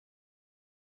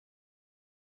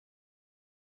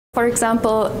For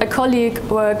example, a colleague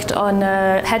worked on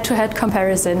a head-to-head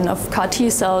comparison of CAR T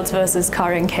cells versus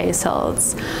CAR NK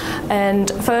cells.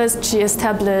 And first she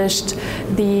established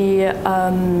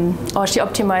or she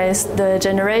optimized the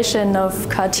generation of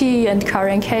CAR T and CAR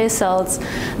NK cells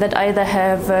that either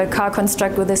have a CAR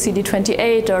construct with a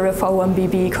CD28 or a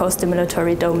 4-1BB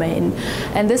costimulatory domain.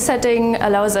 And this setting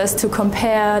allows us to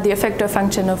compare the effector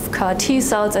function of CAR T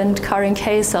cells and CAR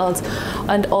NK cells,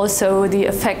 and also the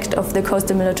effect of the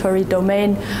costimulatory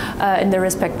domain in the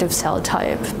respective cell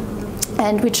type.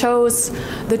 And we chose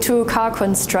the two CAR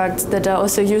constructs that are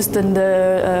also used in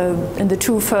the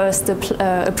two first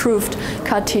approved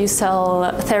CAR T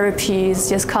cell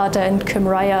therapies, Yescarta and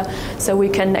Kymriah, so we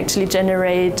can actually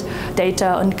generate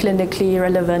data on clinically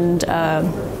relevant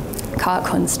CAR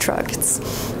constructs.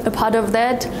 A part of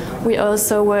that, we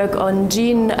also work on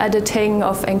gene editing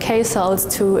of NK cells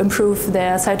to improve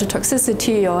their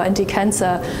cytotoxicity or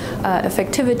anti-cancer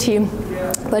effectivity.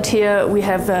 But here we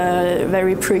have a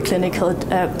very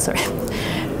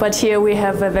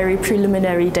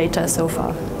preliminary data so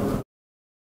far.